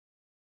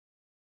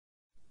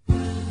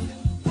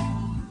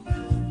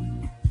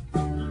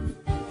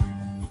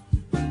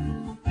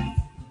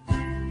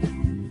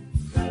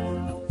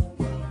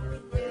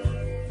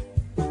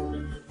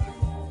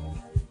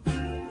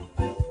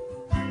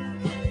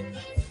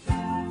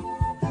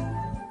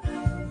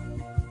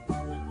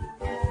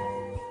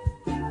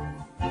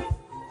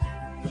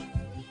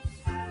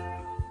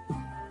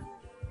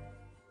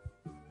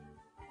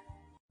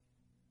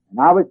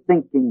I was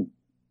thinking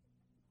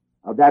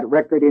of that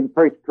record in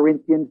 1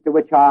 Corinthians, to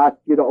which I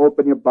asked you to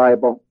open your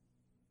Bible,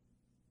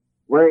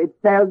 where it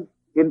says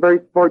in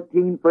verse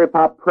 14, "For if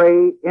I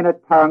pray in a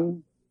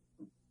tongue,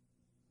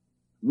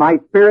 my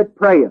spirit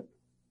prayeth.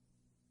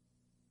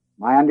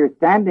 My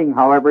understanding,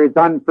 however, is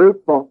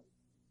unfruitful."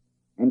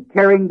 And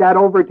carrying that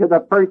over to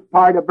the first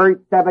part of verse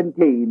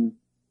 17,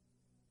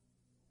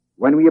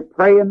 "When we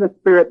pray in the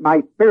Spirit,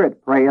 my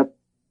spirit prayeth,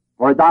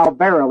 for thou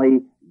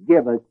verily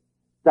givest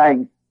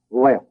thanks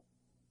well."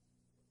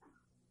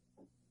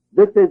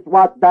 This is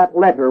what that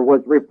letter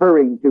was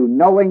referring to,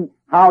 knowing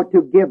how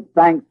to give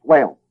thanks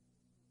well.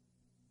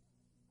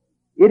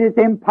 It is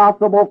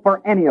impossible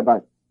for any of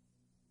us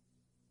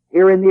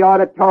here in the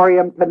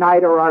auditorium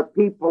tonight, or our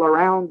people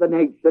around the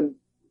nation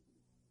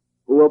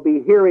who will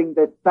be hearing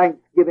this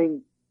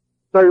Thanksgiving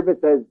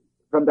services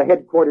from the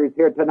headquarters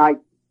here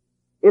tonight.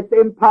 It's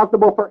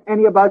impossible for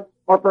any of us,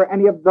 or for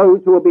any of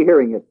those who will be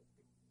hearing it,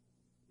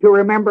 to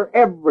remember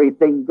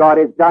everything God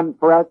has done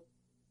for us.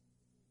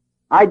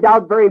 I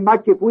doubt very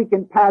much if we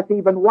can pass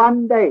even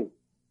one day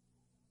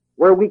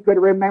where we could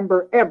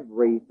remember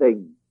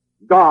everything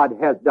God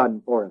has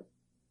done for us.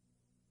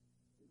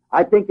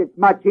 I think it's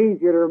much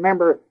easier to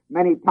remember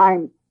many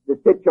times the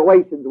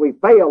situations we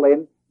fail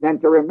in than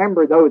to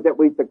remember those that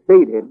we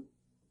succeed in.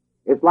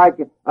 It's like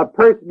a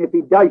person, if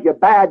he does you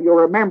bad, you'll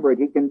remember it.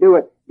 He can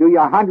do you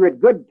 100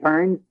 good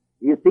turns,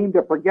 you seem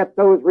to forget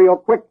those real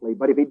quickly.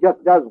 But if he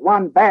just does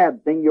one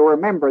bad thing, you'll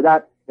remember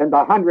that, and the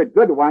 100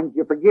 good ones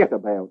you forget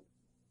about.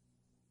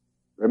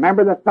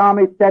 Remember, the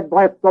psalmist said,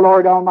 "Bless the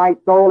Lord, O my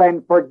soul,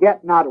 and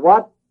forget not"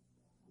 what?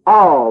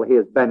 All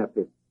his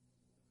benefits.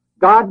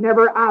 God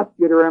never asked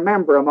you to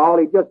remember them all.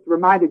 He just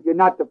reminded you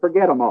not to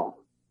forget them all.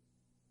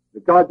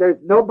 Because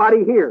there's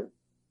nobody here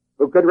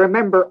who could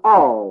remember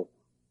all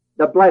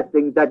the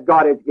blessings that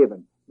God has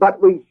given. But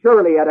we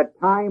surely, at a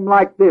time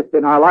like this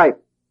in our life,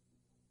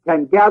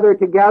 can gather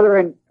together,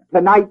 and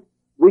tonight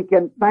we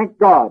can thank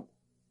God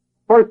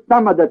for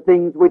some of the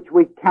things which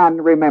we can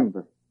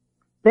remember.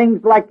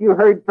 Things like you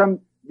heard from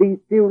these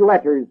few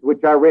letters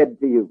which I read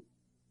to you.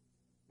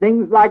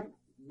 Things like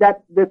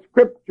that the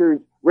Scriptures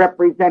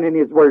represent in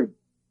His Word.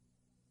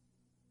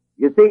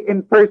 You see,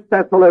 in 1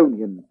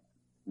 Thessalonians,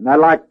 and I'd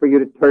like for you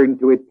to turn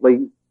to it,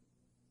 please.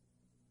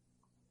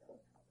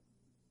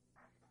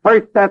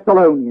 1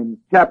 Thessalonians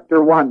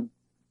chapter 1.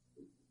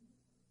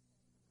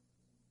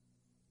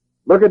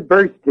 Look at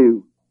verse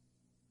 2.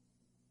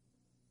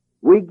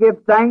 "We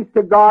give thanks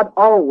to God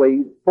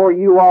always for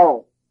you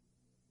all,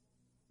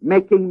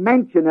 making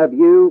mention of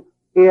you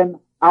in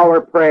our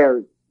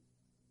prayers,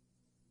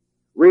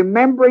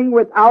 remembering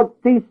without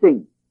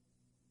ceasing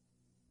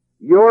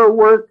your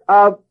work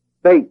of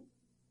faith,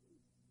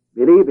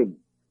 believing,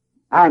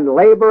 and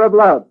labor of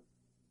love,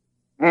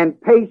 and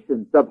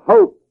patience of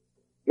hope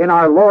in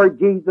our Lord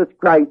Jesus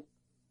Christ,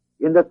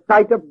 in the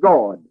sight of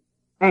God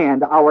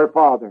and our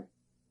Father."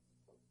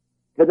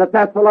 To the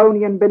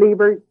Thessalonian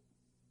believers,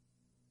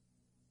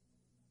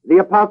 the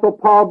Apostle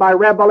Paul, by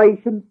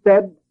revelation,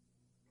 said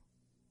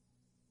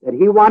that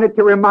he wanted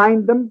to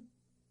remind them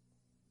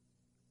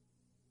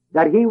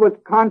that he was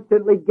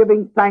constantly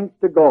giving thanks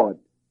to God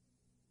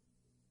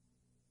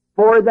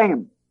for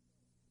them.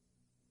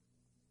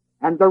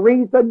 And the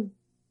reason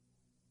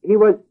he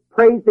was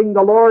praising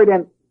the Lord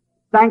and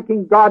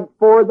thanking God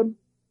for them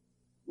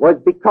was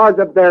because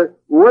of their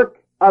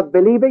work of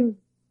believing,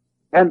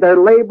 and their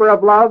labor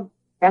of love,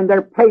 and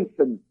their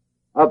patience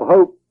of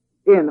hope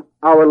in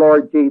our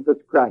Lord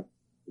Jesus Christ.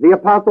 The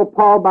Apostle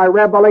Paul, by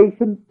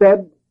revelation,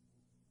 said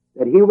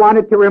that he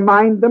wanted to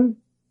remind them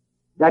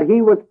that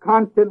he was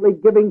constantly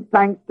giving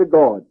thanks to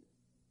God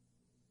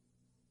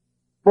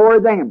for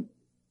them.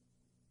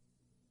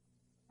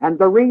 And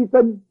the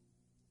reason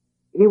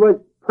he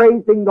was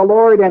praising the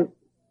Lord and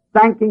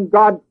thanking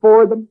God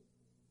for them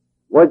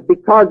was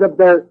because of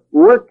their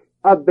work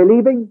of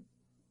believing,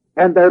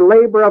 and their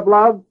labor of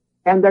love,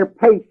 and their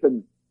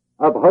patience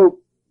of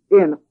hope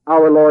in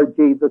our Lord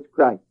Jesus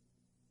Christ.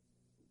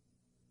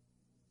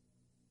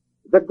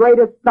 The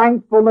greatest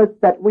thankfulness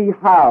that we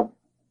have,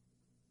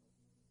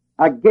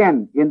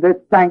 again, in this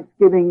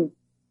Thanksgiving,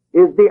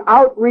 is the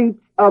outreach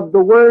of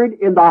the Word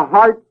in the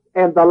hearts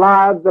and the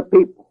lives of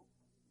people.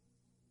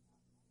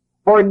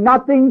 For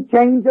nothing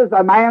changes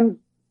a man's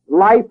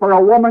life or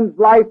a woman's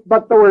life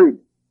but the Word.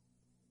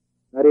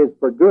 That is,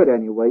 for good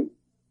anyway.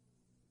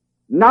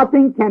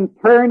 Nothing can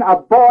turn a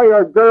boy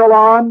or girl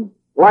on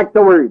like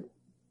the Word.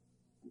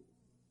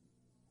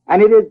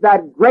 And it is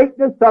that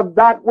greatness of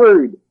that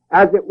Word,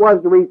 as it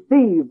was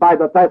received by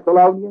the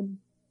Thessalonians,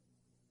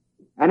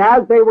 and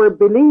as they were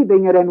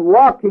believing it and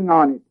walking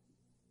on it.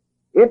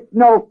 It's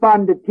no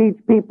fun to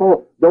teach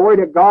people the Word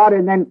of God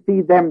and then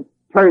see them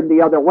turn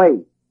the other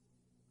way.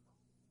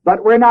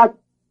 But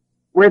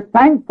we're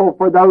thankful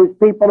for those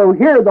people who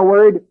hear the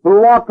Word,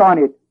 who walk on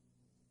it,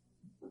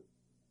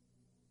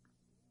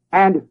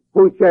 and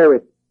who share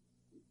it.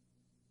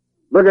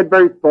 Look at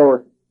verse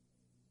 4.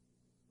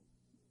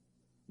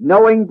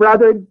 "Knowing,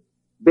 brethren,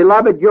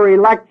 beloved, your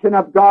election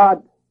of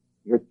God,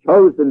 you're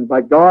chosen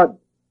by God,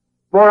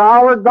 for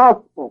our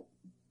gospel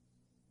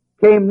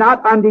came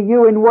not unto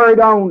you in word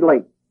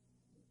only,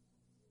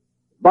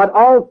 but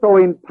also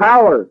in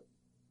power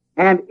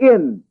and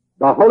in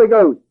the Holy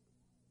Ghost,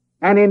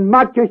 and in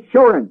much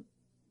assurance,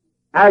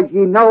 as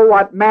ye know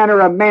what manner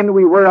of men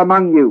we were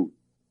among you,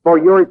 for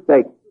your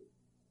sake.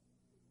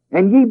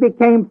 And ye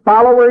became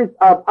followers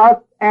of us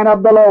and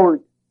of the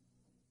Lord.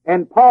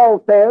 And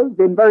Paul says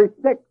in verse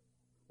 6,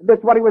 this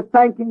is what he was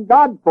thanking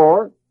God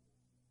for,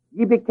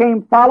 ye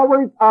became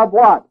followers of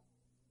what?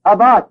 Of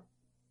us.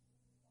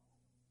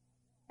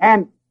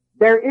 And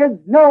there is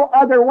no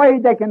other way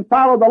they can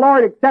follow the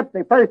Lord except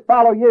they first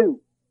follow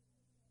you.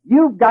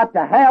 You've got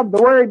to have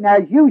the Word, and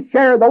as you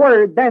share the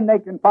Word, then they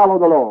can follow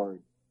the Lord.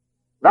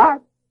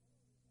 Right?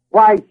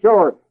 Why,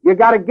 sure, you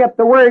got to get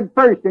the Word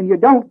first, and you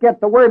don't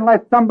get the Word unless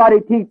somebody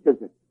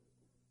teaches it.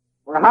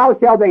 For how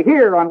shall they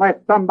hear unless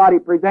somebody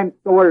presents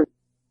the Word?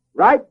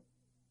 Right?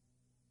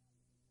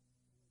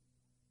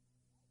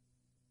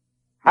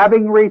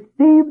 Having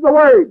received the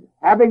Word,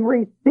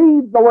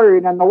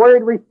 and the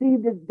Word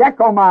received is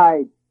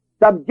decomide,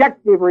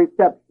 subjective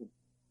reception.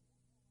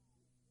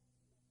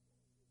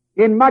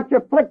 In much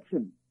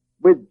affliction,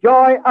 with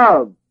joy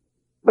of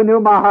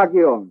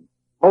pneumahagion,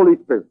 Holy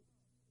Spirit.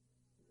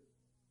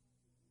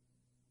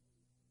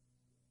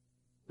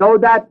 So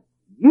that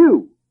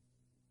you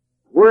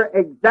were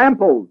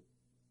examples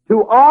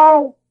to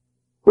all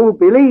who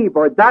believe,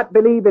 or that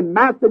believe in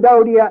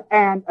Macedonia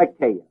and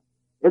Achaia.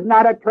 Isn't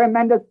that a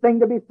tremendous thing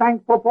to be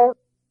thankful for?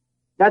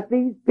 That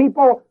these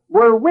people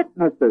were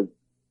witnesses.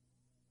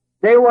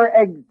 They were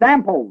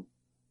examples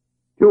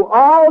to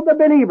all the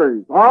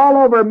believers all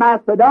over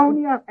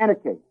Macedonia and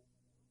Achaia.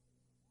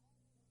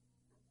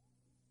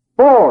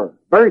 4,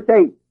 verse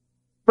 8,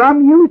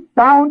 from you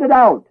sounded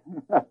out,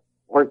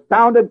 or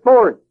sounded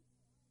forth,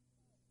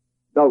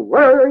 the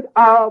word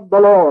of the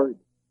Lord.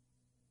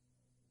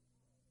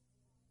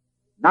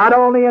 Not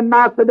only in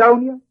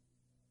Macedonia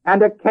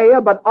and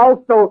Achaia, but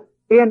also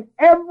in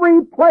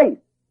every place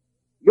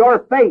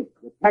your faith,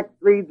 the text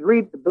reads,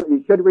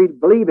 you should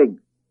read believing.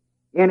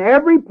 In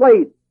every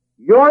place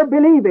your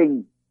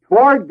believing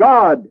toward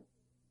God,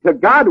 to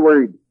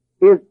Godward,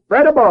 is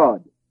spread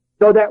abroad,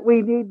 so that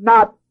we need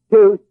not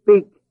to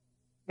speak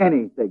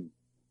anything.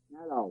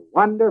 Isn't that a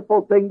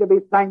wonderful thing to be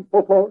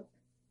thankful for?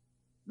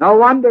 No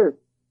wonder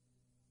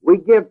we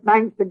give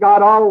thanks to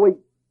God always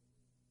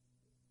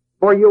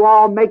for you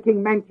all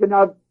making mention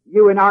of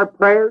you in our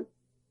prayers.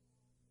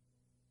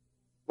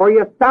 For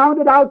you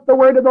sounded out the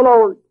word of the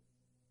Lord,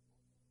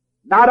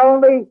 not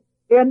only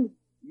in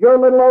your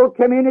little old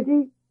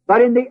community,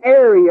 but in the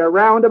area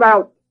round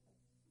about.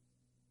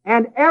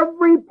 And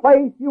every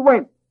place you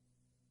went,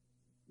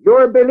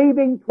 your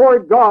believing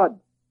toward God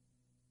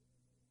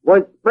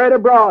was spread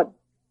abroad,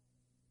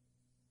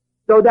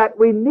 so that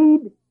we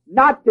need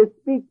not to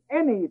speak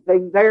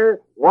anything there.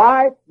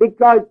 Why?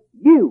 Because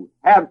you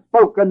have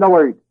spoken the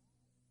word.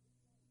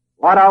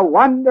 What a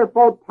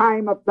wonderful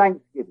time of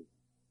thanksgiving.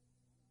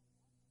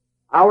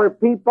 Our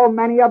people,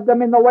 many of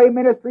them in the way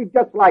ministry,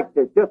 just like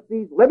this, just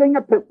these living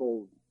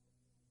epistles,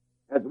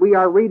 as we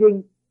are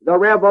reading the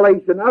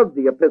revelation of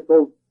the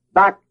epistles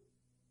back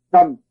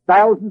some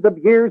thousands of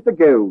years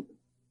ago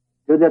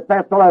to the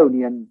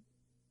Thessalonians,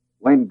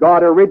 when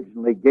God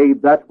originally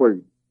gave that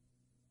word.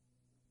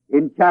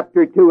 In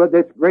chapter 2 of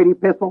this great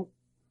epistle,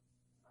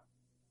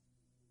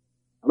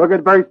 look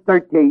at verse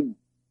 13.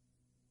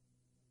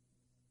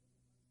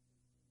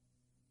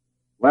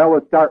 Well,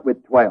 we'll start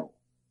with 12.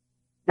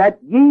 That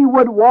ye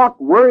would walk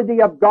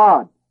worthy of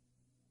God.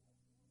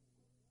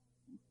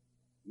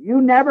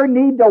 You never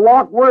need to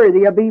walk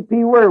worthy of E.P.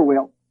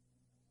 Wierwille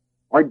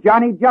or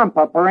Johnny Jump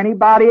Up or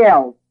anybody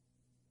else.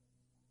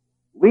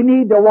 We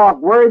need to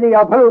walk worthy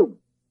of whom?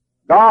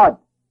 God.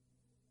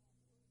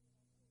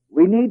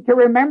 We need to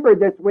remember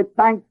this with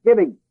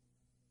thanksgiving,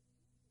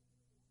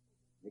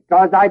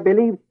 because I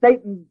believe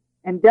Satan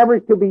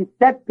endeavors to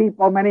beset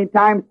people many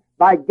times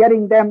by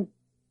getting them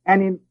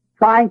and in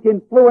trying to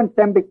influence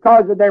them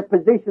because of their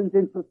positions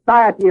in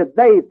society, as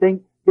they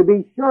think, to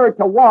be sure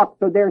to walk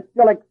so they're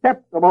still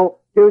acceptable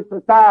to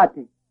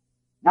society.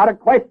 Not a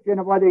question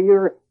of whether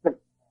you're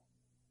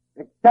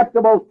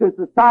acceptable to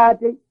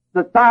society.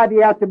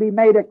 Society has to be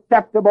made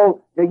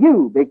acceptable to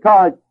you,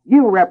 because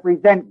you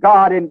represent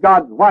God in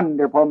God's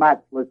wonderful,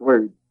 matchless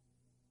word.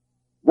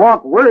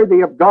 Walk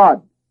worthy of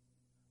God,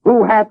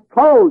 who hath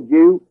called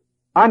you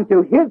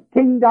unto his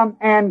kingdom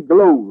and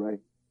glory.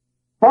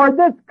 For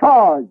this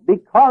cause,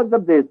 because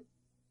of this,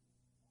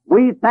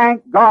 we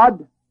thank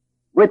God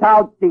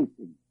without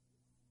ceasing.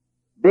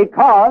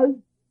 Because,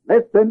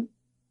 listen,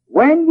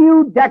 when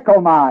you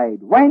decomide,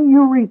 when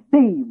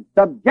you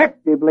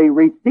subjectively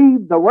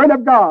receive the word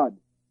of God,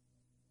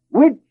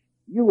 which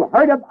you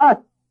heard of us,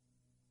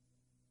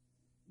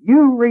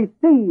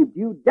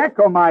 you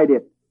decomide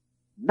it,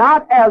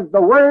 not as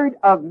the word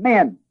of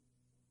men,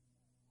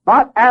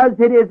 but as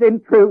it is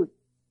in truth,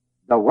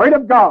 the word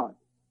of God,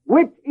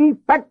 which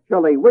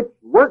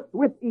works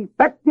with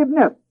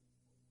effectiveness,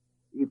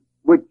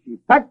 which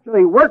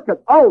effectually worketh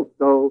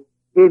also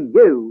in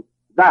you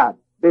that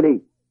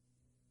believe.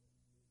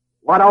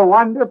 What a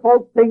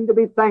wonderful thing to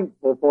be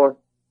thankful for.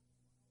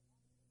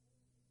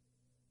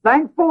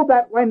 Thankful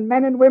that when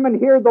men and women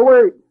hear the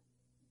Word,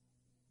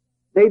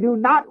 they do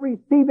not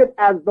receive it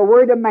as the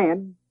Word of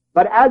man,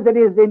 but as it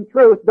is in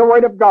truth, the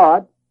Word of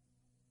God,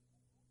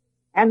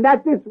 and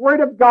that this Word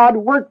of God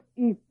works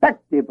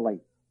effectively,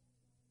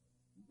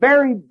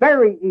 very,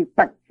 very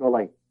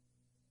effectually,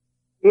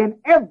 in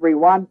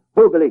everyone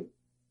who believes.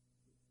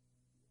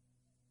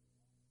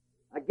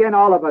 Again,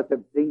 all of us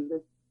have seen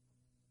this.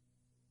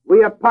 We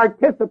have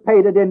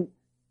participated in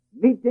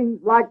meetings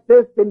like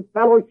this, in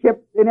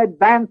fellowships, in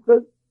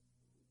advances,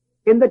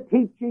 in the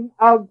teaching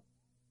of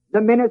the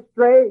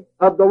ministry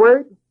of the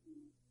Word.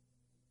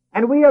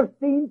 And we have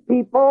seen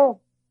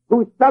people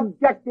who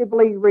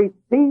subjectively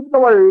receive the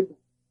Word,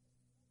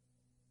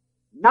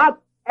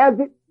 not as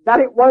that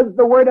it was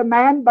the Word of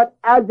man, but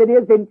as it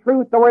is in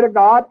truth the Word of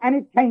God, and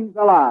it changed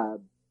their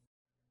lives.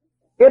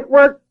 It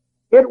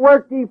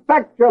worked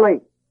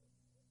effectually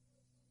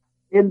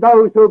in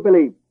those who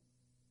believed.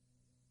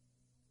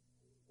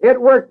 It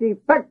worked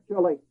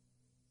effectually.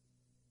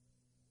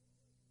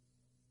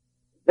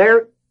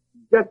 They're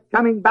just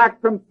coming back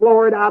from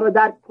Florida out of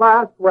that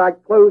class where I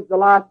closed the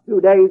last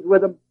 2 days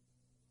with them.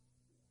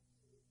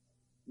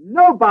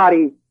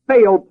 Nobody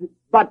failed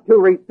but to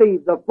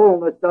receive the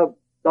fullness of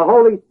the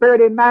Holy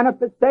Spirit in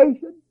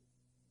manifestation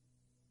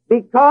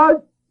because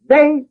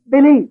they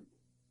believed.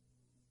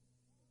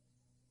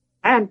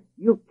 And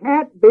you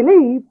can't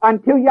believe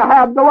until you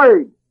have the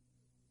Word.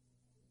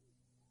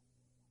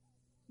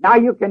 Now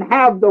you can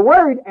have the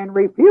Word and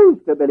refuse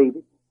to believe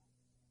it,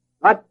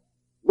 but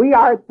we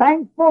are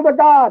thankful to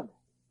God,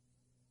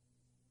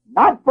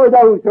 not for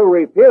those who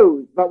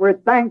refuse, but we're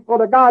thankful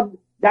to God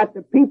that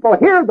the people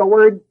hear the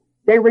Word,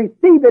 they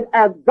receive it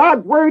as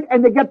God's Word,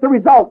 and they get the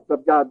results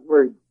of God's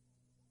Word.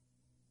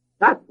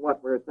 That's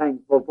what we're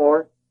thankful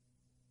for.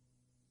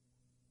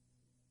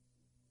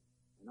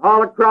 And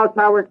all across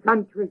our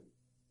country,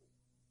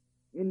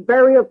 in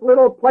various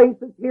little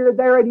places here,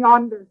 there, and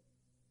yonder,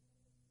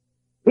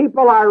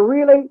 people are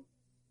really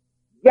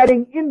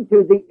getting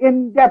into the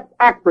in-depth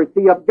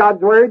accuracy of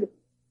God's Word.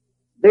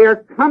 They're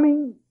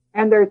coming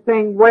and they're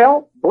saying,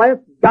 well, bless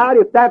God,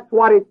 if that's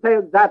what it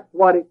says, that's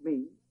what it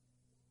means.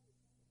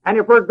 And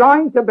if we're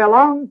going to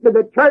belong to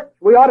the church,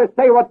 we ought to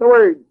say what the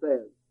Word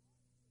says.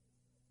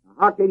 Now,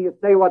 how can you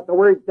say what the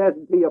Word says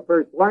until you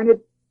first learn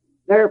it?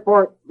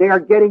 Therefore, they are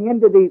getting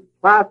into these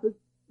classes.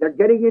 They're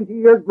getting into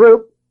your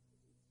group.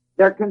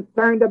 They're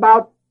concerned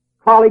about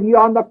calling you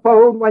on the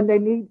phone when they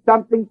need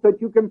something so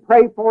that you can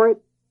pray for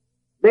it.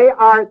 They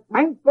are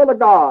thankful to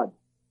God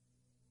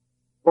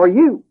for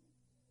you,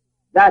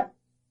 that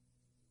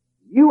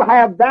you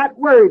have that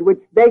Word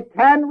which they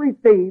can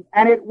receive,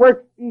 and it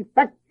works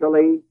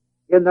effectually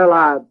in their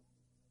lives.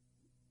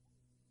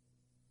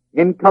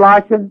 In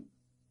Colossians,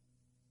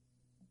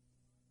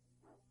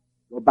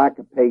 go back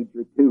a page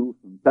or two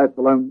from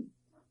Thessalonians.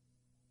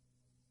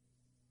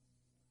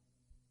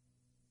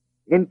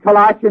 In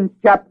Colossians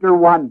chapter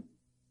 1,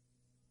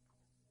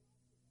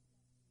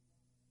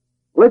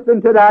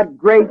 listen to that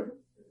great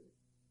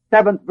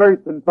 7th verse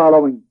and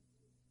following.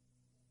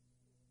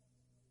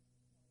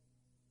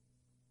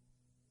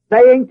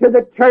 Saying to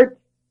the church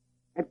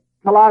at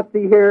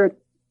Colossae here,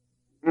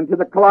 and to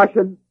the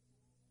Colossians,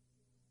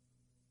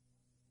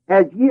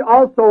 as ye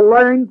also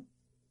learned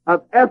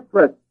of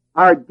Epaphras,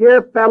 our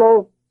dear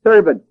fellow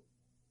servant,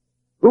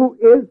 who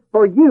is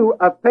for you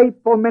a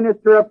faithful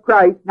minister of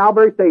Christ, now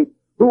verse 8,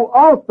 who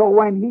also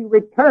when he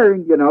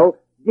returned,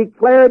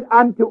 declared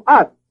unto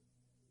us,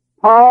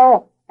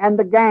 Paul and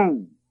the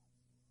gang,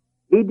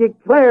 he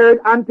declared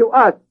unto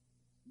us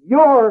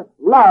your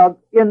love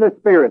in the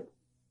Spirit.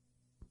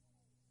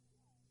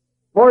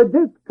 For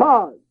this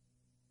cause,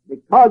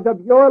 because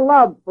of your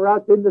love for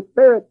us in the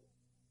Spirit,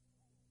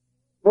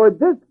 for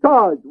this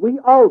cause we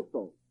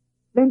also,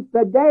 since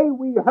the day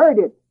we heard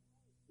it,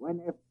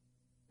 when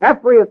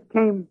Epaphras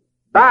came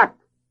back,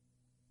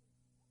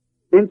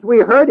 since we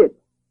heard it,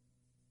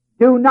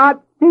 do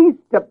not cease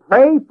to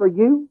pray for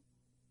you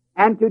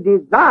and to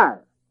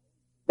desire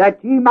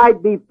that ye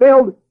might be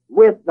filled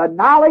with the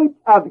knowledge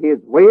of His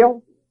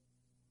will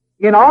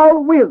in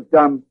all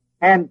wisdom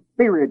and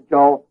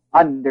spiritual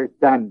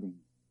understanding,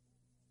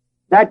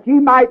 that ye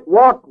might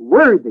walk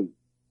worthy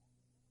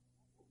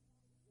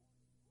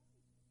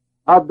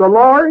of the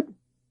Lord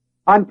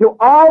unto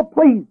all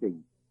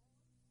pleasing,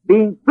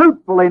 being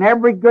fruitful in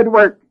every good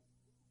work,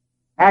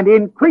 and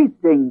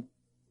increasing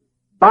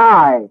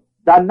by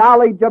the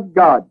knowledge of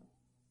God,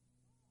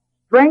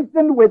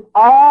 strengthened with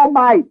all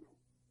might,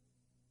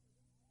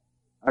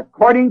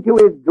 according to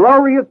His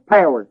glorious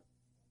power,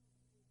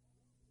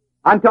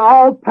 unto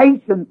all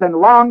patience and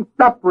long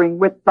suffering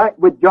with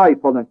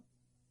joyfulness,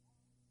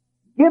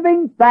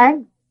 giving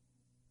thanks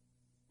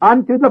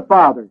unto the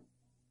Father,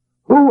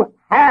 who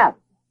hath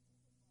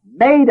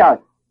made us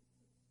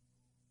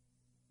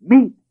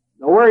meet.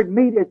 The word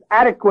meet is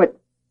adequate.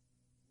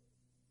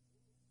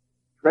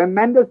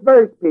 Tremendous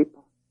verse,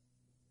 people.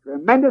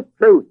 Tremendous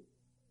truth.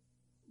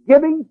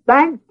 Giving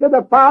thanks to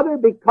the Father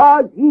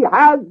because He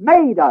has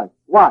made us,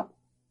 what?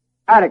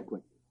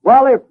 adequate.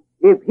 Well,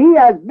 if He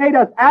has made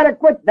us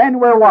adequate, then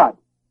we're what?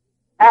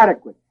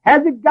 Adequate.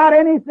 Has it got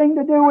anything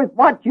to do with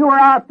what you or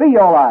I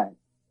feel like?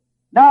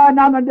 No,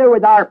 nothing to do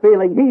with our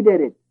feeling. He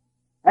did it.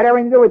 Had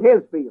everything to do with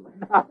His feeling.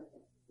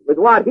 With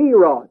what He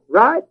wrought,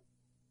 right?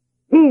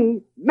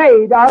 He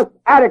made us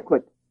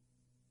adequate.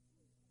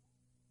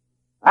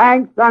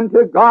 Thanks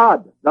unto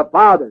God the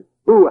Father,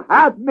 who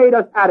hath made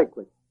us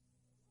adequate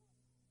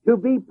to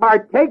be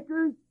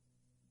partakers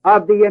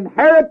of the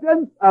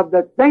inheritance of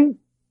the saints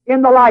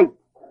in the light.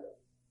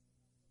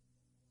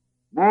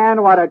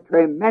 Man, what a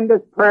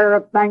tremendous prayer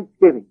of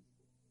thanksgiving.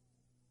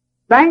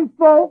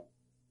 Thankful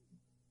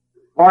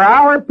for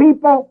our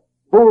people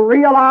who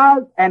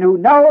realize and who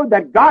know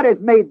that God has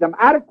made them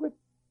adequate,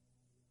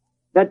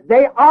 that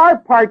they are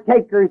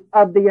partakers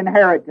of the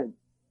inheritance.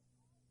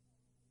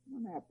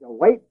 You don't have to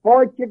wait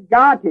for it, you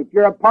got it.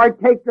 You're a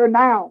partaker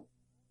now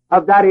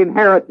of that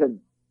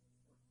inheritance.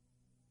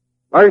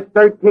 Verse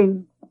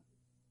 13,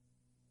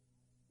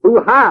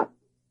 who hath,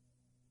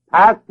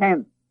 past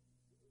tense,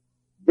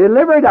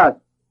 delivered us,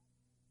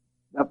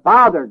 the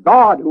Father,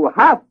 God, who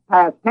hath,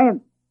 past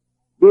tense,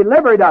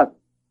 delivered us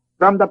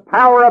from the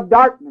power of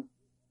darkness,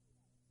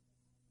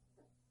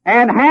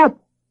 and hath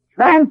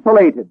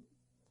translated.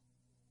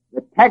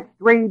 The text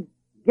reads,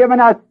 given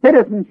us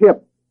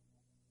citizenship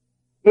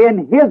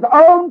in His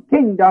own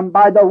kingdom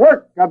by the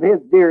work of His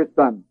dear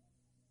Son.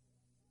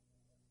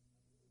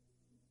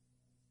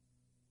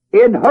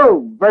 In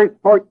whom, verse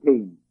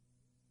 14,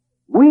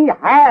 we've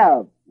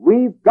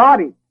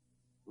got it,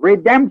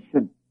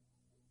 redemption.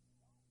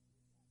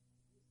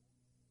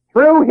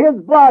 Through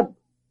His blood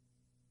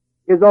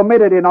is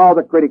omitted in all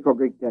the critical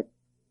Greek texts.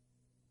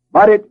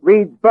 But it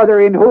reads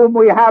further, in whom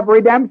we have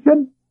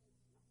redemption,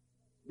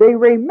 the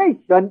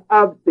remission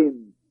of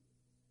sins.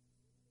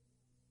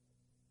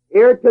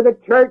 Here to the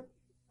church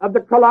of the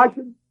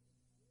Colossians,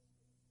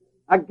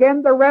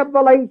 again the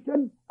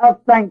revelation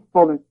of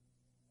thankfulness.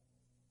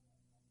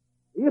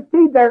 You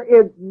see, there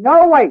is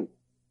no way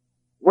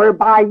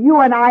whereby you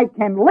and I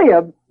can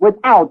live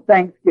without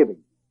thanksgiving.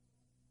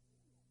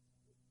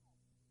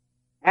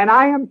 And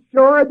I am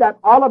sure that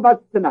all of us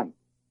tonight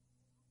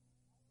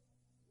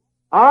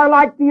are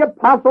like the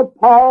Apostle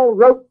Paul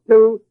wrote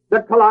to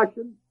the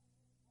Colossians,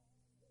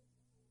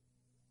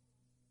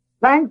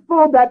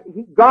 thankful that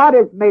God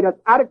has made us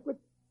adequate,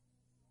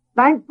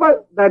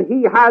 thankful that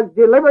He has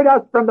delivered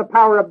us from the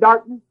power of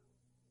darkness,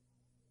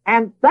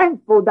 and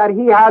thankful that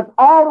He has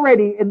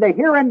already in the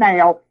here and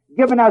now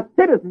given us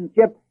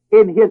citizenship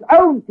in His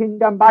own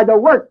kingdom by the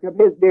work of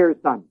His dear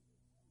Son.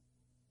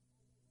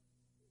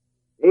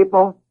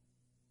 People,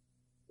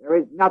 there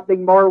is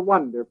nothing more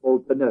wonderful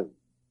to know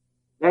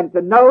than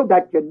to know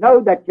that you know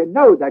that you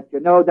know that you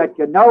know that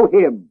you know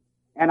Him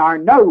and are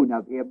known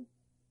of Him.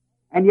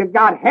 And you've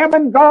got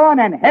heaven going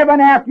and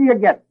heaven after you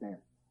get there.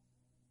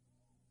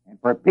 And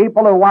for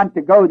people who want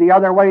to go the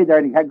other way,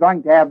 they're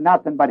going to have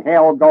nothing but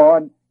hell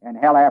going and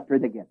hell after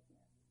they get there.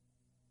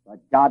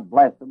 But God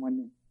bless them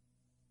when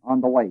on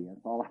the way. That's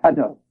all I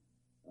know.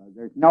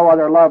 There's no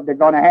other love they're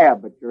going to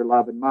have but your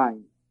love and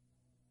mine.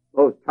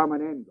 Both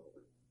coming and going.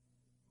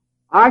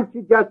 Aren't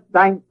you just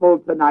thankful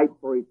tonight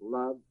for His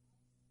love?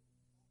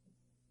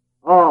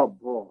 Oh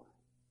boy.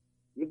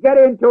 You get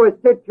into a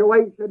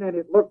situation and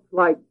it looks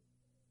like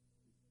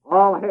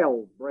all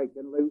hell's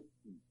breaking loose.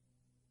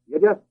 You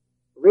just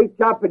reach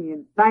up and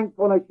in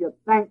thankfulness you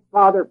thank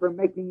Father for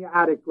making you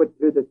adequate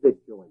to the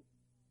situation.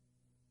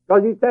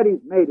 Because He said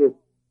He's made us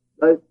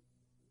this.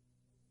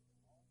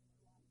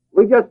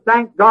 We just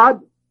thank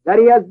God that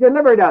He has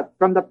delivered us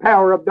from the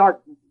power of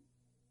darkness.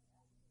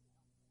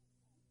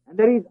 And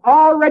that He's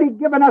already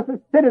given us a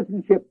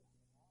citizenship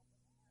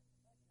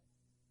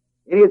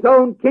in His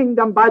own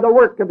kingdom by the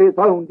work of His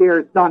own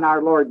dear Son,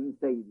 our Lord and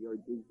Savior,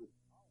 Jesus.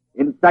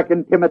 In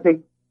 2 Timothy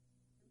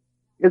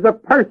is a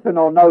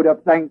personal note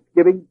of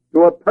thanksgiving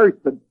to a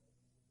person.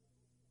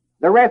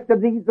 The rest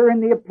of these are in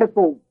the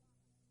epistles.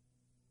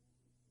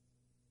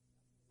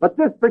 But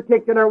this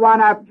particular one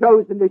I've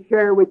chosen to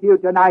share with you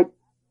tonight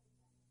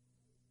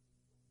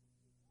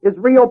is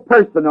real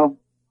personal.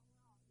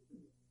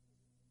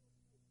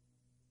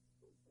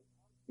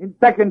 In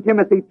 2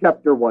 Timothy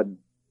chapter 1,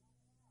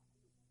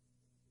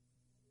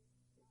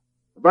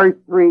 verse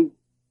 3,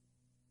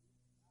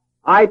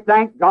 I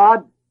thank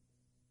God,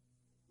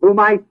 whom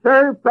I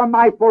serve from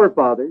my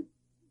forefathers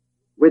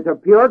with a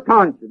pure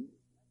conscience,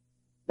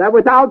 that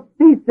without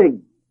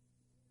ceasing,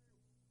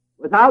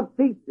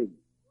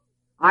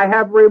 I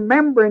have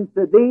remembrance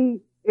of thee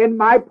in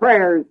my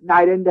prayers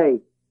night and day.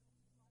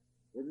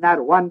 Isn't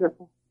that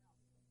wonderful?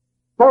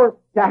 For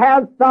to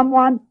have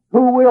someone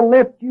who will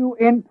lift you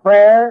in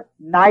prayer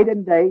night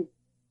and day,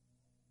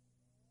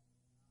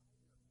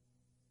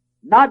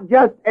 not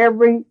just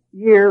every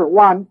year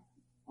once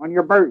on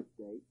your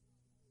birthday,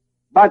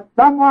 but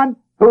someone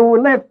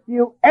who lifts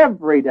you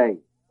every day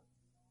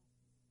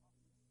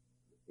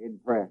in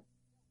prayer.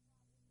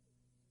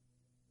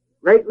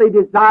 Greatly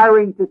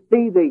desiring to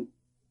see thee,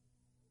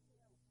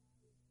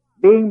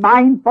 being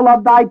mindful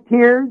of thy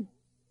tears,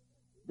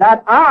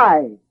 that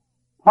I,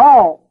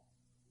 Paul,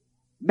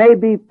 may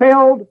be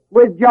filled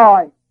with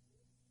joy.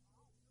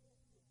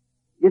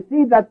 You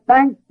see, that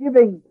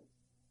thanksgiving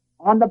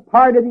on the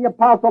part of the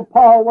Apostle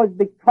Paul was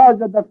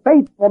because of the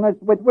faithfulness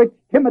with which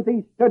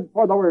Timothy stood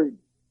for the Word.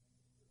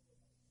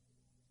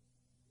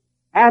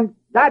 And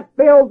that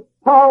filled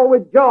Paul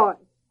with joy,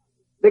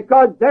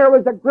 because there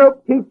was a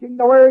group teaching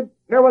the Word,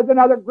 here was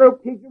another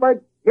group teaching the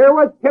Word, here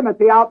was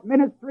Timothy out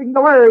ministering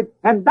the Word,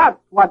 and that's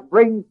what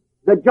brings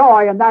the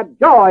joy, and that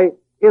joy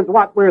is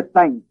what we're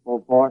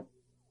thankful for.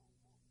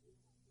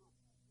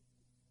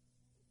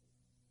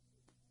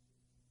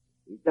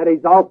 He said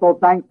he's also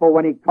thankful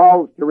when he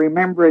calls to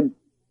remembrance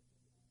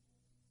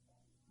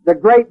the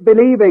great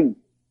believing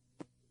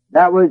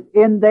that was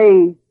in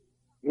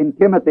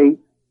Timothy,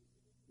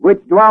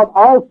 which dwelt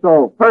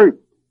also first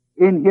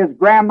in his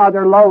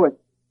grandmother Lois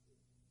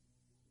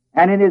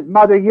and in his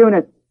mother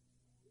Eunice,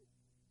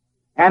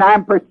 and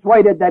I'm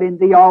persuaded that in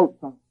thee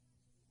also.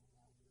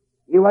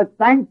 He was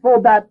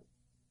thankful that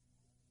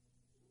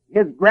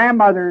his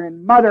grandmother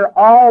and mother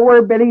all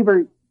were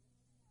believers.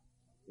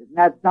 Isn't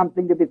that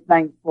something to be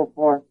thankful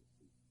for?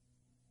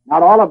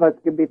 Not all of us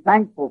can be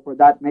thankful for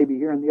that, maybe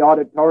here in the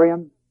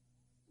auditorium.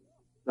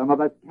 Some of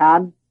us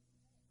can.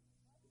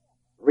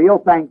 Real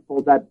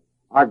thankful that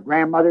our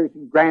grandmothers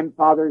and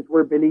grandfathers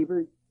were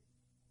believers,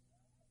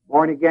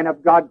 born again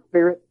of God's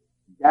Spirit,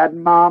 Dad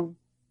and Mom.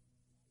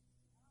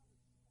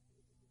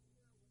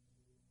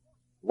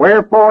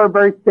 Wherefore,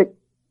 verse 6,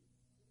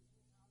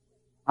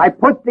 I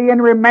put thee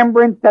in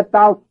remembrance that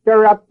thou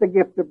stir up the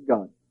gift of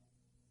God,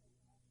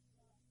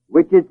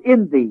 which is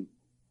in thee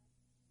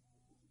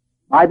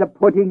by the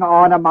putting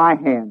on of my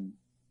hands.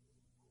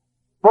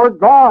 For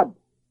God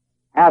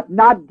hath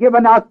not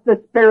given us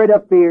the spirit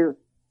of fear,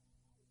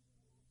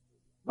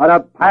 but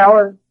of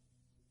power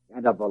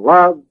and of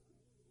love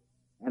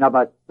and of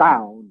a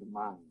sound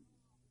mind.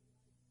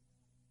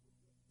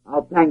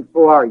 How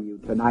thankful are you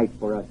tonight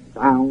for a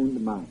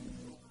sound mind?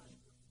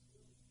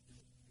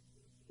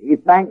 You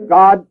thank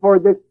God for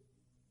this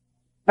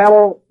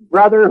fellow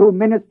brother who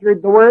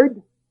ministered the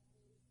Word.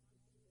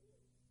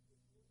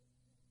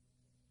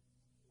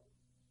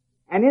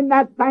 And in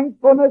that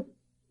thankfulness,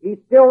 he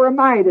still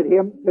reminded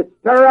him to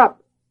stir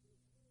up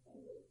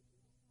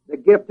the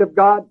gift of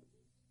God.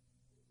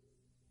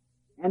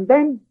 And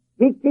then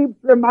he keeps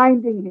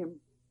reminding him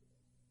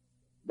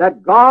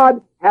that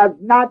God has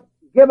not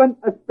given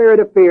a spirit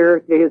of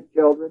fear to his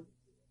children,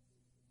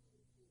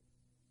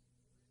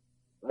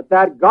 but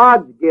that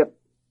God's gift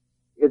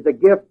is a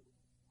gift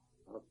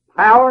of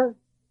power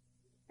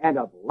and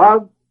of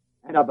love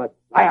and of a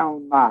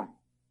sound mind.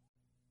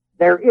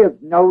 There is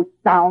no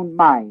sound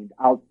mind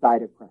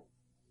outside of Christ.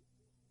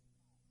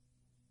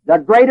 The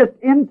greatest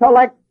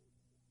intellect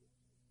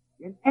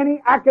in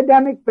any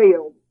academic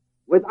field,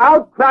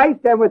 without Christ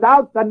and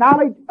without the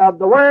knowledge of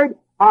the Word,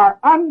 are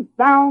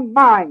unsound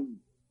minds.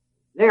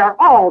 They are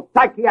all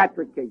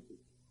psychiatric cases.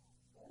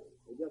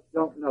 They just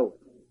don't know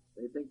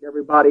it. They think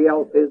everybody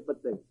else is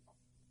but they.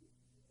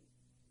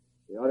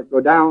 They ought to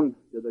go down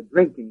to the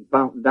drinking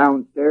fountain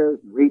downstairs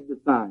and read the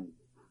signs.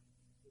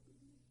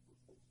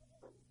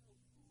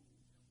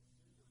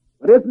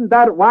 But isn't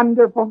that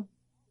wonderful?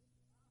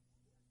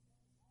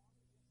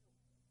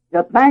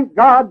 To thank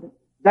God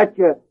that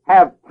you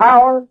have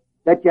power,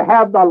 that you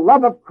have the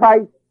love of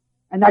Christ,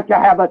 and that you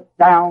have a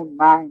sound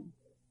mind.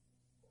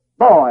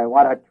 Boy,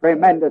 what a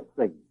tremendous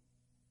thing.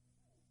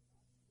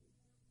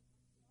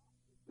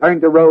 Turn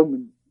to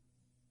Romans.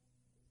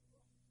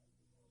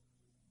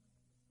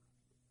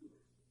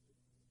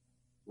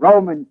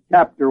 Romans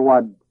chapter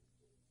 1.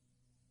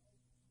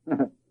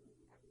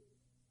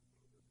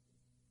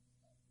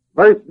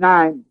 Verse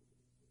 9.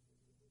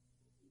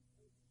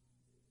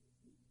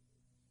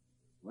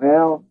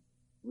 Well,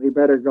 we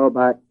better go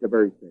back to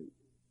verse 8.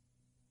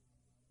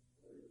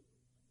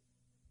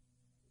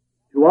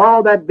 To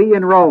all that be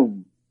in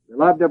Rome,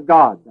 beloved of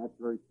God, that's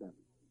verse 7,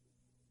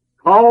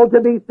 called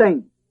to be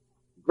saints,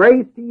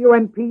 grace to you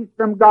and peace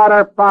from God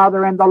our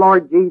Father and the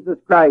Lord Jesus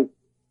Christ.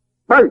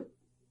 First,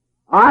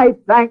 I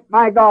thank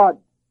my God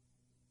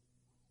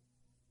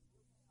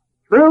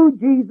through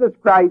Jesus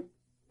Christ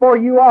for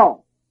you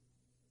all,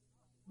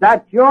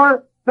 that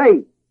your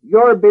faith,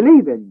 your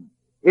believing,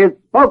 is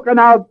spoken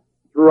of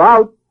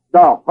throughout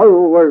the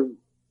whole world.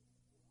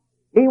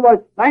 He was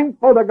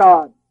thankful to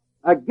God,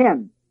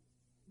 again,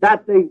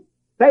 that the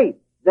faith,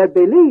 the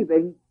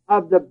believing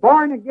of the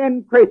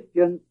born-again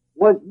Christians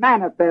was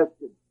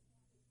manifested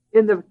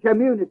in the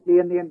community,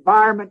 in the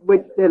environment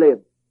which they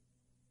lived.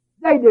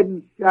 They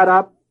didn't shut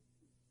up.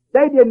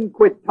 They didn't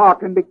quit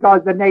talking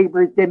because the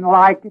neighbors didn't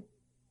like it.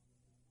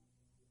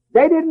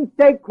 They didn't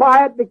stay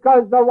quiet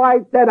because the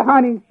wife said,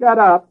 honey, shut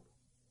up.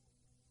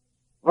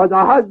 Or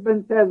the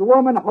husband says,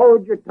 woman,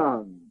 hold your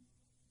tongue.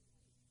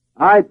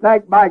 I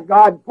thank my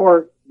God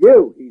for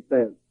you, he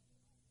says,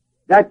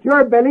 that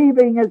your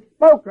believing is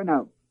spoken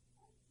of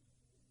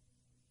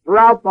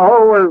throughout the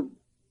whole world.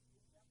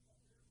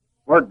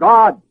 For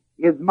God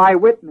is my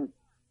witness,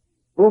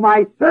 whom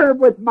I serve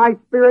with my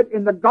spirit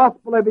in the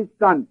gospel of his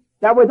Son,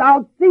 that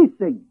without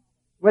ceasing,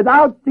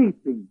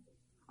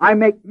 I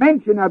make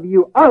mention of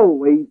you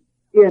always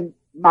in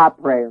my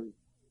prayers.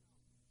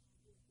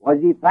 Was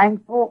he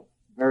thankful?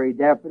 Very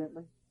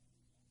definitely.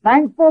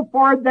 Thankful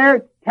for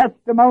their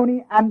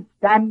testimony and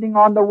standing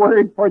on the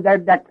word for their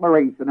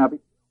declaration of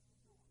it.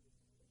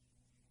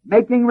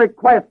 Making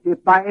request,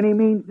 if by any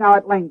means now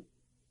at length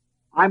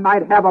I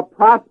might have a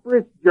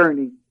prosperous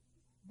journey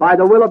by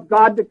the will of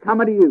God to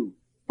come unto you.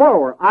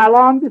 For I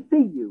long to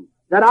see you,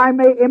 that I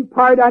may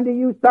impart unto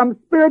you some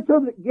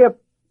spiritual gift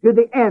to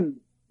the end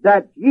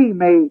that ye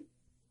may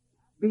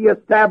be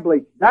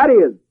established. That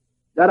is,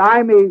 that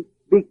I may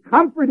be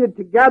comforted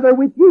together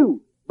with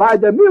you by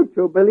the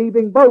mutual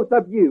believing both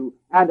of you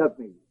and of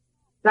me.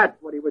 That's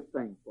what he was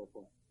thankful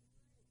for.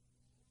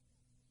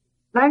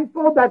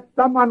 Thankful that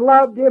someone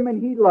loved him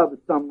and he loved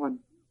someone.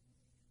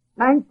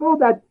 Thankful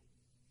that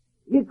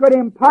he could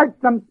impart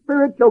some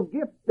spiritual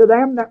gifts to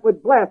them that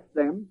would bless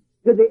them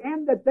to the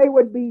end that they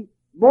would be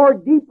more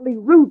deeply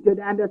rooted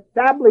and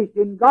established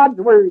in God's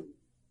Word,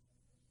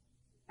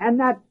 and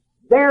that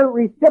their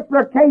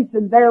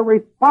reciprocation, their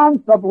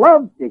response of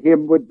love to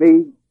him would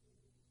be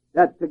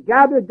that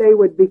together they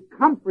would be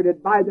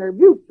comforted by their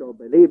mutual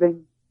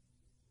believing,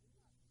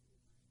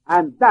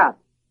 and that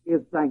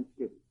is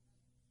thanksgiving.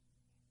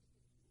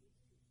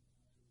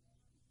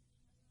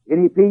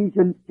 In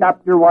Ephesians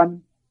chapter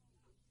 1,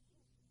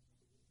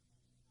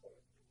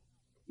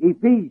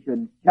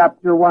 Ephesians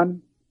chapter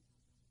 1,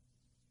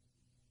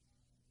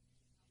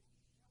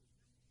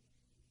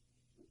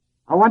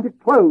 I want to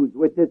close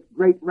with this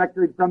great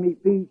record from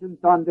Ephesians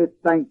on this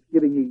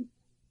Thanksgiving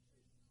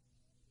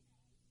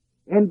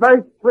Eve. In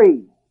verse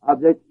 3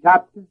 of this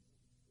chapter,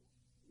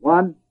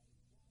 1,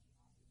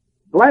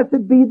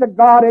 Blessed be the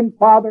God and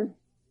Father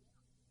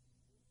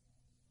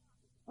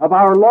of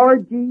our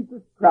Lord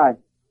Jesus Christ,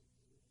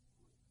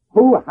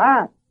 who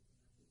hath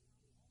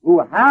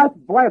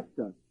blessed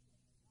us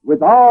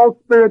with all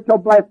spiritual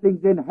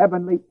blessings in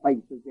heavenly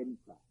places in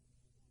Christ.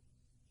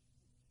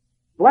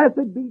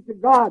 Blessed be to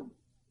God,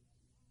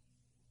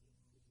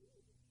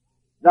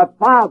 the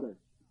Father,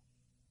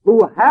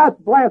 who hath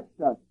blessed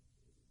us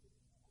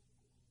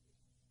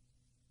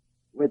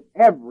with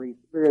every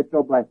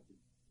spiritual blessing.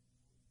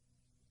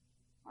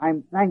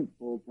 I'm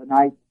thankful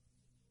tonight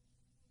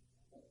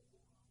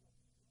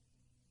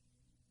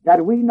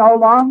that we no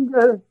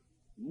longer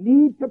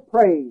need to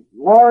pray,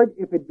 Lord,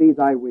 if it be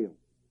thy will.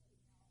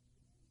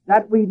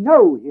 That we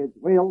know his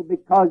will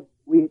because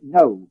we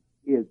know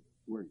his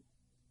word.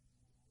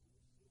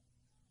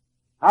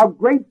 How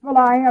grateful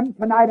I am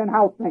tonight and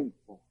how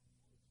thankful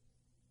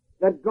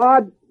that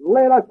God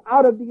led us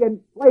out of the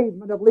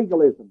enslavement of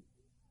legalism.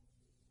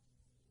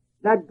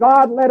 That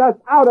God led us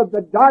out of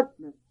the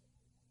darkness.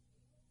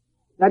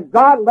 That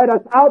God led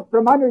us out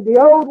from under the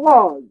old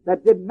laws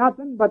that did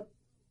nothing but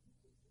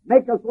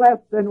make us less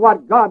than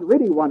what God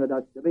really wanted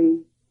us to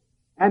be,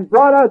 and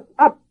brought us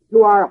up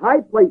to our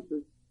high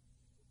places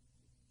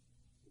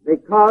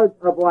because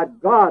of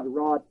what God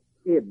wrought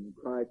in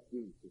Christ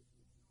Jesus.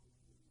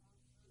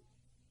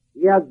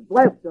 He has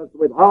blessed us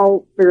with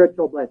all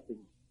spiritual blessings.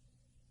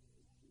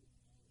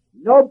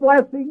 No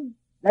blessing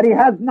that he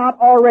has not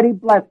already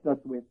blessed us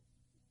with.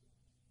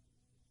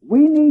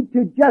 We need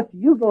to just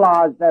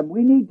utilize them.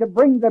 We need to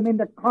bring them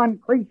into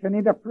concretion,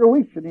 into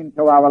fruition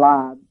into our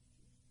lives.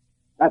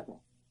 That's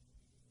all.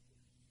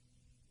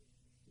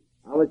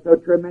 I was so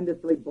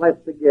tremendously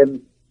blessed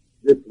again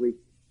this week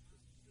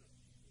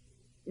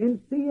in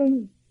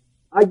seeing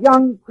a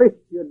young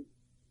Christian,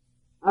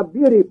 a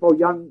beautiful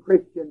young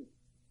Christian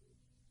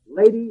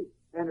lady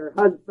and her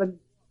husband.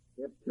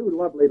 They have two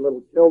lovely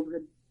little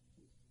children.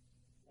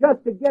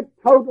 Just to get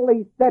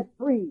totally set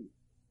free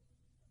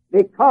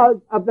because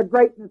of the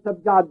greatness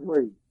of God's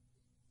Word.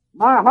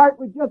 My heart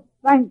was just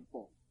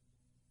thankful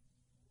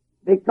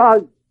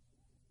because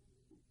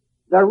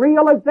the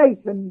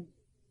realization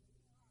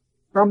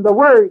from the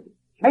Word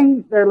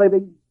changed their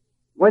living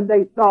when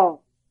they saw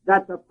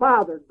that the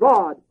Father,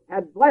 God,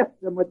 had blessed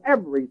them with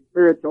every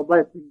spiritual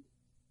blessing,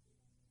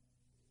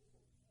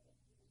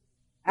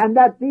 and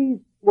that these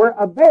were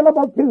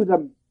available to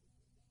them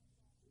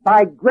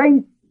by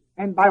grace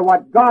and by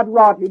what God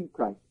wrought in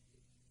Christ.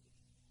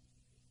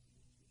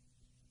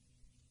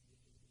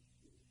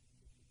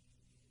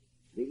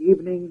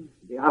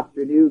 The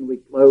afternoon we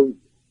closed,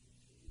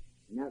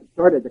 and that was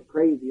sort of the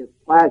craziest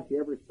class you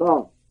ever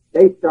saw.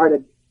 They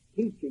started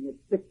teaching at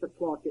 6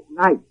 o'clock at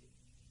night.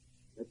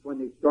 That's when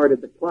they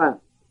started the class.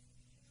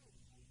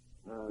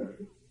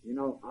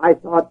 I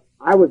thought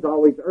I was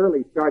always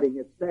early, starting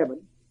at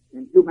 7,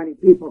 and too many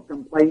people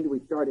complained we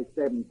started at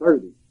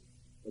 7:30.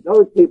 But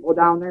those people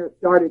down there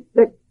started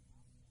 6.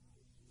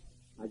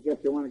 I guess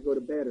they want to go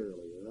to bed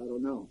earlier. I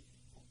don't know.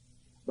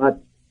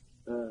 But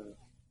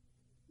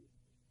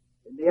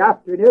in the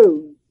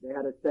afternoon, they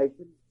had a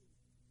session.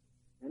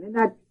 And in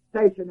that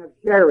session of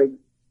sharing,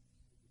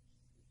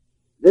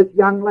 this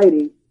young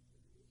lady,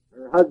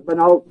 her husband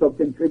also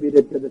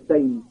contributed to the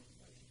same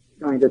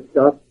kind of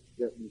stuff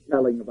that I'm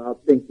telling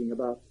about, thinking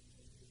about.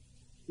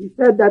 She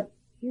said that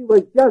she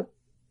was just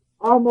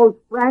almost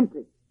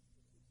frantic,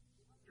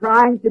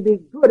 trying to be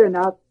good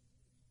enough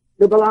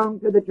to belong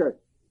to the church.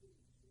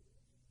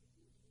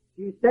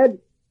 She said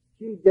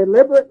she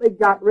deliberately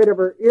got rid of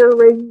her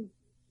earrings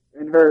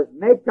and her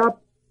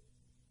makeup,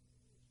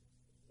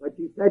 but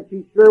she said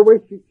she sure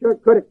wished she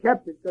could have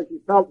kept it because she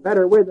felt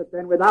better with it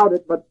than without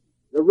it, but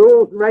the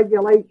rules and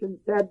regulations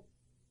said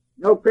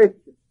no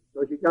Christian,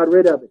 so she got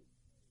rid of it.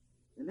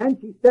 And then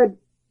she said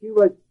she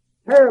was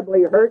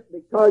terribly hurt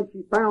because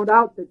she found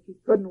out that she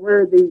couldn't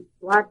wear these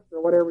slacks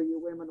or whatever you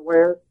women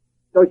wear,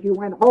 so she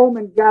went home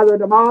and gathered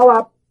them all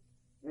up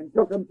and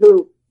took them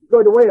to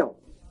Goodwill.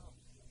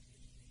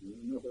 I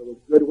don't know if it was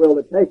Goodwill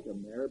to take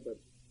them there, but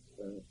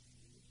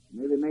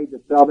maybe made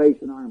the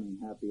Salvation Army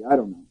happy. I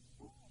don't know.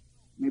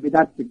 Maybe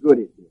that's the good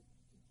it did.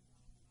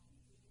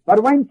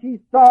 But when she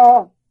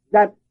saw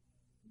that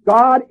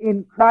God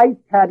in Christ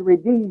had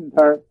redeemed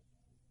her,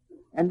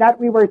 and that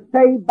we were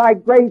saved by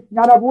grace,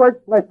 not of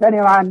works, lest any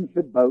man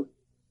should boast,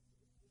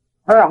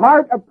 her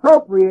heart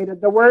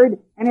appropriated the word,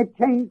 and it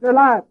changed her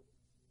life.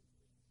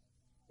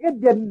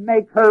 It didn't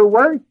make her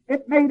worse,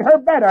 it made her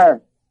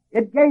better.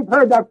 It gave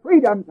her the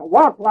freedom to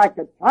walk like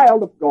a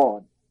child of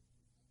God,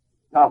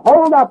 to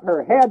hold up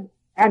her head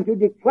and to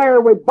declare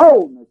with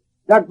boldness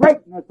the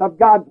greatness of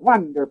God's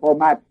wonderful,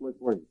 matchless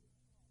word.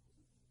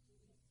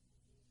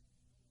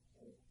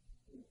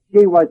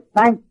 She was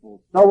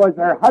thankful, so was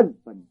her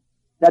husband,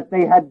 that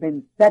they had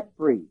been set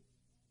free,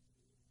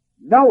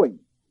 knowing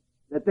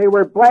that they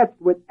were blessed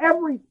with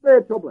every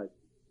spiritual blessing.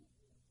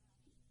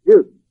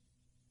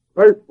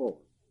 Verse 4.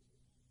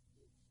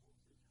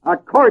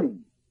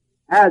 According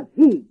as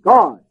He,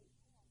 God,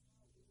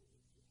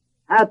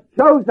 hath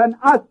chosen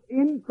us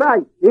in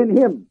Christ, in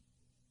Him,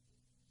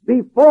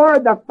 before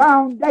the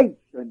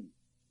foundation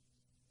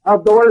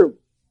of the world.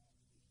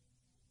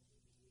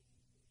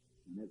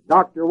 And as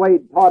Dr.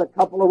 Wade taught a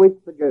couple of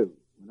weeks ago,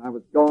 when I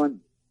was going,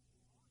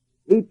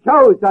 He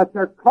chose us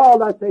or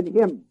called us in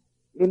Him,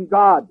 in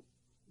God,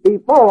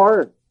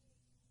 before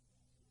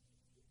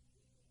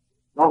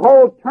the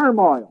whole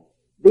turmoil,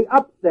 the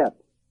upset,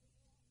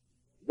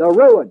 the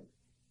ruin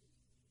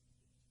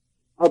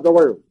of the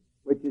world,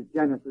 which is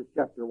Genesis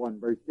chapter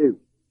 1, verse 2.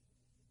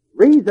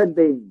 Reason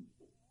being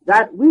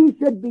that we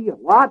should be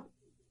what?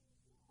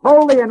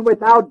 Holy and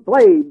without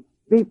blame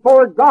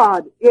before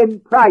God in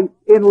Christ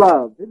in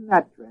love. Isn't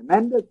that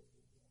tremendous?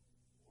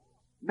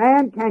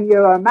 Man, can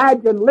you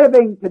imagine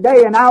living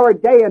today in our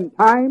day and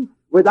time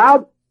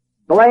without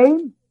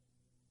blame?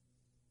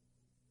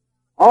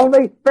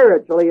 Only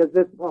spiritually is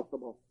this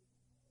possible.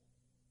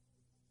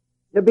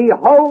 To be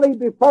holy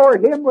before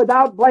Him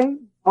without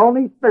blame,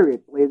 only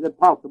spiritually is it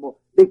possible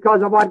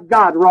because of what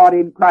God wrought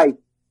in Christ.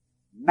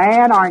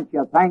 Man, aren't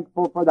you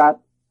thankful for that?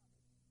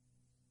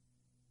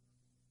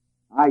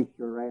 I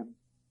sure am.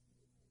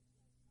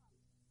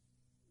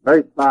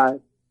 Verse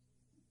 5.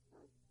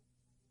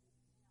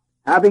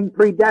 Having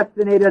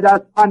predestinated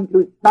us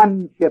unto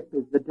sonship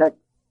is the text,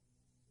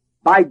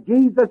 by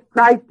Jesus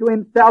Christ to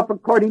Himself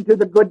according to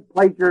the good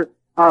pleasure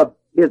of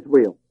His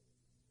will,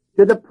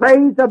 to the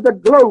praise of the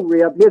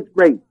glory of His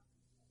grace,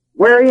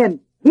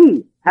 wherein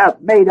He hath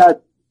made us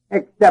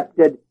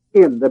accepted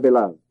in the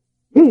beloved.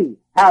 He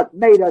hath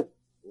made us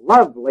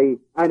lovely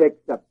and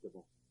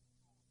acceptable.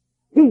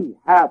 He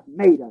hath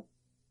made us.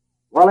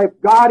 Well, if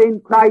God in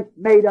Christ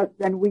made us,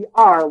 then we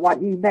are what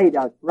He made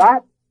us,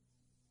 right?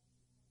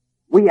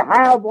 We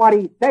have what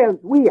He says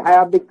we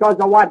have because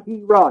of what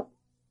He wrought.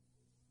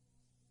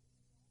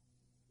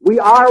 We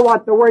are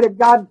what the Word of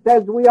God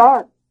says we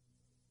are.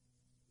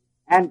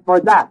 And for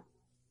that,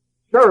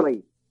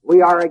 surely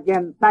we are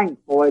again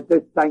thankful at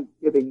this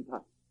Thanksgiving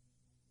time.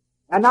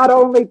 And not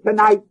only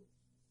tonight,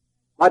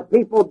 but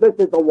people, this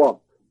is a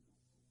walk.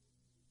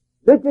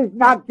 This is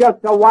not just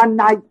a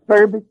one-night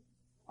service,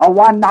 a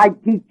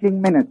one-night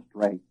teaching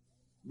ministry.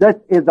 This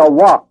is a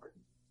walk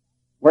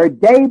where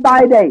day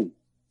by day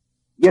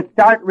you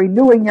start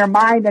renewing your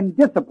mind and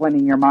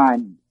disciplining your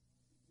mind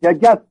to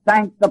just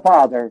thank the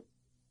Father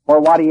for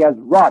what He has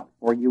wrought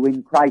for you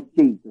in Christ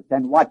Jesus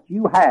and what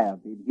you have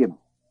in Him.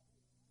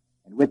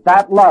 And with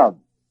that love,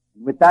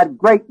 and with that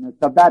greatness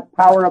of that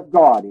power of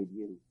God in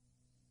you,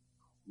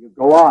 you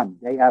go on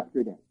day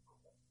after day.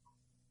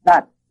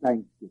 That's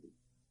Thanksgiving.